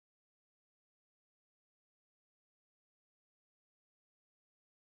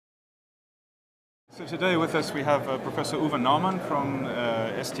So today with us we have Professor Uwe Naumann from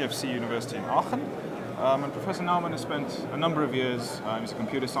STFC University in Aachen. And Professor Naumann has spent a number of years as a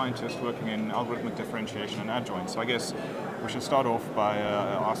computer scientist working in algorithmic differentiation and adjoint. So I guess we should start off by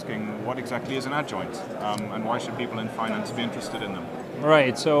asking what exactly is an adjoint and why should people in finance be interested in them?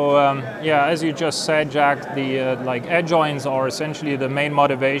 Right. So yeah, as you just said, Jack, the adjoints are essentially the main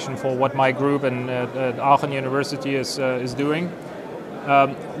motivation for what my group at Aachen University is doing.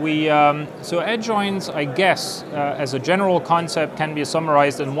 So adjoints, I guess, as a general concept, can be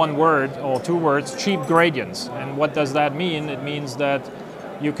summarized in one word or two words: cheap gradients. And what does that mean? It means that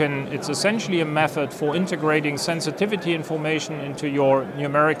it's essentially a method for integrating sensitivity information into your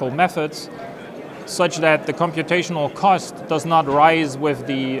numerical methods, such that the computational cost does not rise with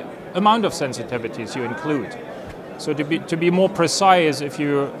the amount of sensitivities you include. So to be more precise, if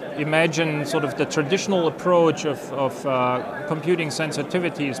you imagine sort of the traditional approach of computing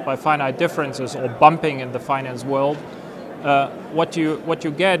sensitivities by finite differences or bumping in the finance world, what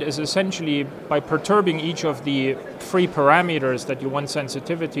you get is essentially by perturbing each of the three parameters that you want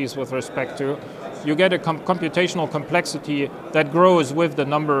sensitivities with respect to, you get a computational complexity that grows with the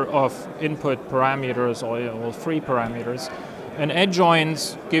number of input parameters or free parameters. And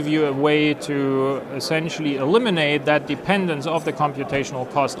adjoints give you a way to essentially eliminate that dependence of the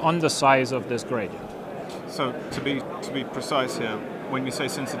computational cost on the size of this gradient. So to be precise here, when we say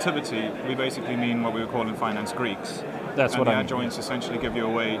sensitivity, we basically mean what we would call in finance Greeks. That's what I mean. And the adjoints essentially give you a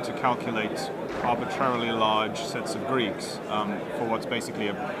way to calculate arbitrarily large sets of Greeks for what's basically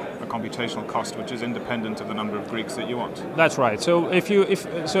a computational cost which is independent of the number of Greeks that you want. That's right. So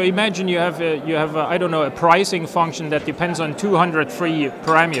so imagine you have I don't know, a pricing function that depends on 200 free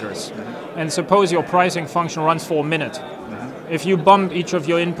parameters, and suppose your pricing function runs for a minute. If you bump each of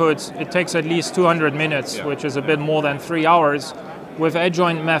your inputs, it takes at least 200 minutes, which is a bit more than 3 hours. With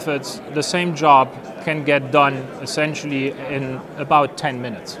adjoint methods, the same job can get done essentially in about 10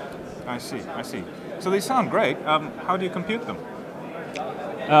 minutes. I see. So they sound great. How do you compute them?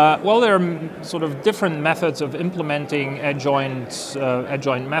 Well, there are sort of different methods of implementing adjoint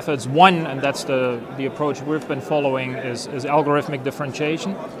methods. One, and that's the approach we've been following, is algorithmic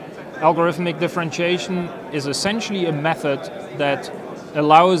differentiation. Algorithmic differentiation is essentially a method that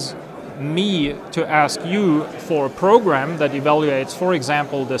allows me to ask you for a program that evaluates, for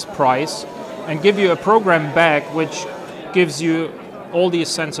example, this price, and give you a program back which gives you all these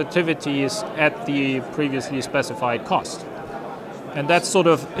sensitivities at the previously specified cost. And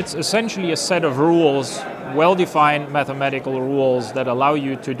it's essentially a set of rules, well-defined mathematical rules that allow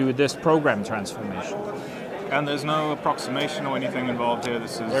you to do this program transformation. And there's no approximation or anything involved here?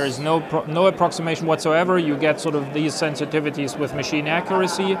 There is no approximation whatsoever. You get sort of these sensitivities with machine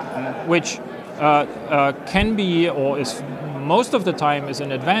accuracy, which can be, or is most of the time, is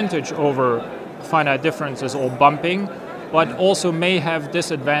an advantage over finite differences or bumping, but also may have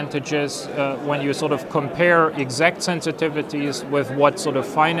disadvantages when you sort of compare exact sensitivities with what sort of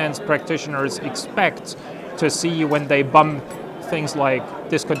finance practitioners expect to see when they bump things like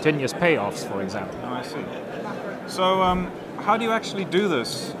discontinuous payoffs, for example. Oh, I see. So how do you actually do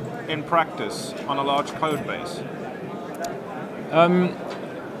this in practice on a large code base?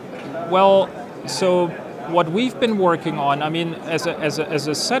 Well, so what we've been working on, I mean, as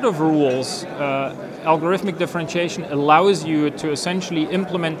a set of rules, algorithmic differentiation allows you to essentially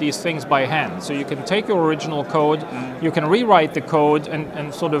implement these things by hand. So you can take your original code, you can rewrite the code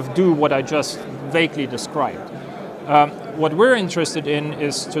and sort of do what I just vaguely described. What we're interested in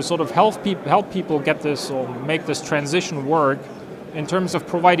is to sort of help people get this or make this transition work in terms of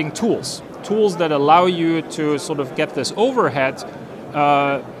providing tools that allow you to sort of get this overhead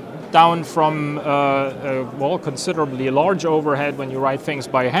down from considerably large overhead when you write things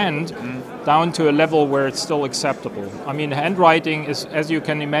by hand, down to a level where it's still acceptable. I mean, handwriting is, as you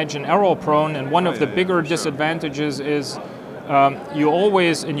can imagine, error prone, and one of the bigger disadvantages is you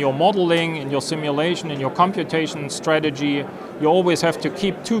always, in your modeling, in your simulation, in your computation strategy, you always have to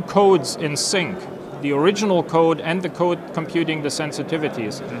keep two codes in sync, the original code and the code computing the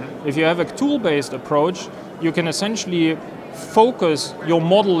sensitivities. If you have a tool-based approach, you can essentially focus your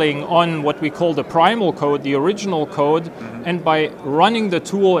modeling on what we call the primal code, the original code, and by running the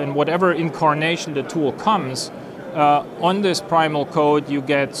tool in whatever incarnation the tool comes, on this primal code you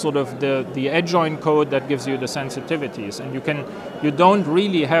get sort of the adjoint code that gives you the sensitivities, and you don't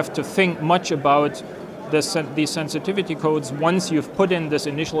really have to think much about these sensitivity codes once you've put in this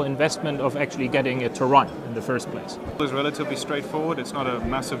initial investment of actually getting it to run in the first place. It's relatively straightforward. It's not a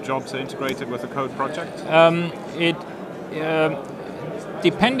massive job to integrate it with a code project?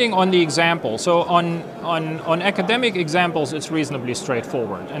 Depending on the example. So on academic examples, it's reasonably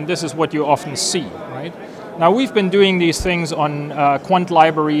straightforward, and this is what you often see, right? right? Now we've been doing these things on quant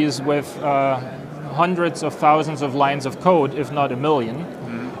libraries with hundreds of thousands of lines of code, if not a million.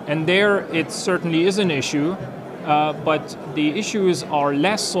 And there it certainly is an issue, but the issues are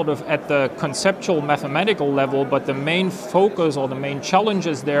less sort of at the conceptual mathematical level, but the main focus or the main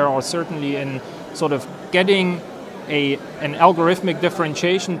challenges there are certainly in sort of getting an algorithmic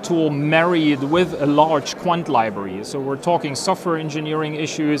differentiation tool married with a large quant library. So we're talking software engineering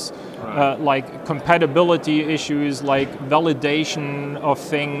issues, like compatibility issues, like validation of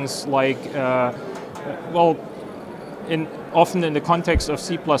things, like, often in the context of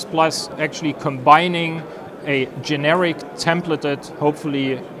C++, actually combining a generic templated,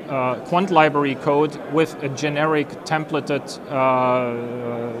 hopefully quant library code with a generic templated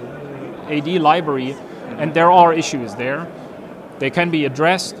AD library. And there are issues there. They can be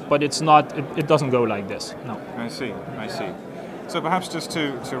addressed, but it's not. It doesn't go like this. No. I see. So perhaps just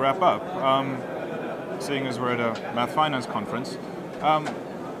to wrap up, seeing as we're at a math finance conference,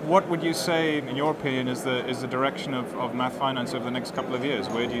 what would you say, in your opinion, is the direction of math finance over the next couple of years?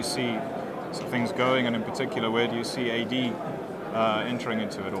 Where do you see things going, and in particular, where do you see AD entering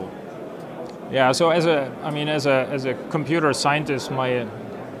into it all? Yeah. So as a computer scientist, my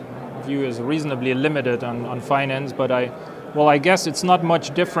view is reasonably limited on finance, but I guess it's not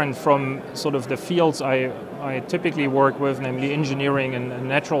much different from sort of the fields I typically work with, namely engineering and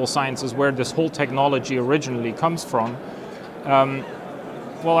natural sciences, where this whole technology originally comes from.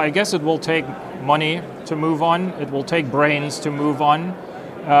 I guess it will take money to move on, it will take brains to move on,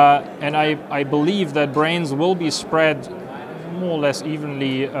 and I believe that brains will be spread more or less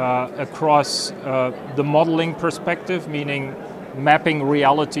evenly across the modeling perspective, meaning mapping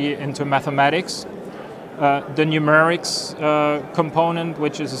reality into mathematics, the numerics component,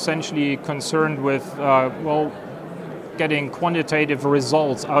 which is essentially concerned with getting quantitative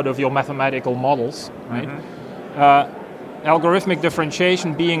results out of your mathematical models, right? Algorithmic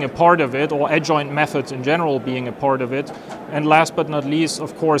differentiation being a part of it, or adjoint methods in general being a part of it, and last but not least,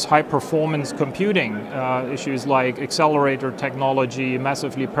 of course, high performance computing issues like accelerator technology,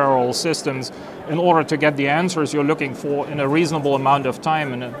 massively parallel systems, in order to get the answers you're looking for in a reasonable amount of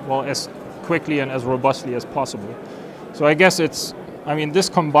time and as quickly and as robustly as possible. So I guess this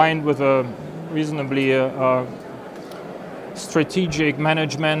combined with a reasonably strategic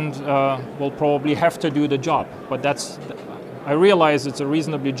management will probably have to do the job, but I realize it's a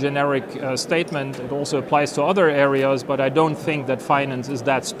reasonably generic statement. It also applies to other areas, but I don't think that finance is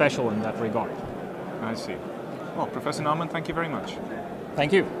that special in that regard. I see. Well, Professor Naumann, thank you very much.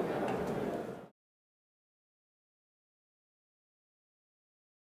 Thank you.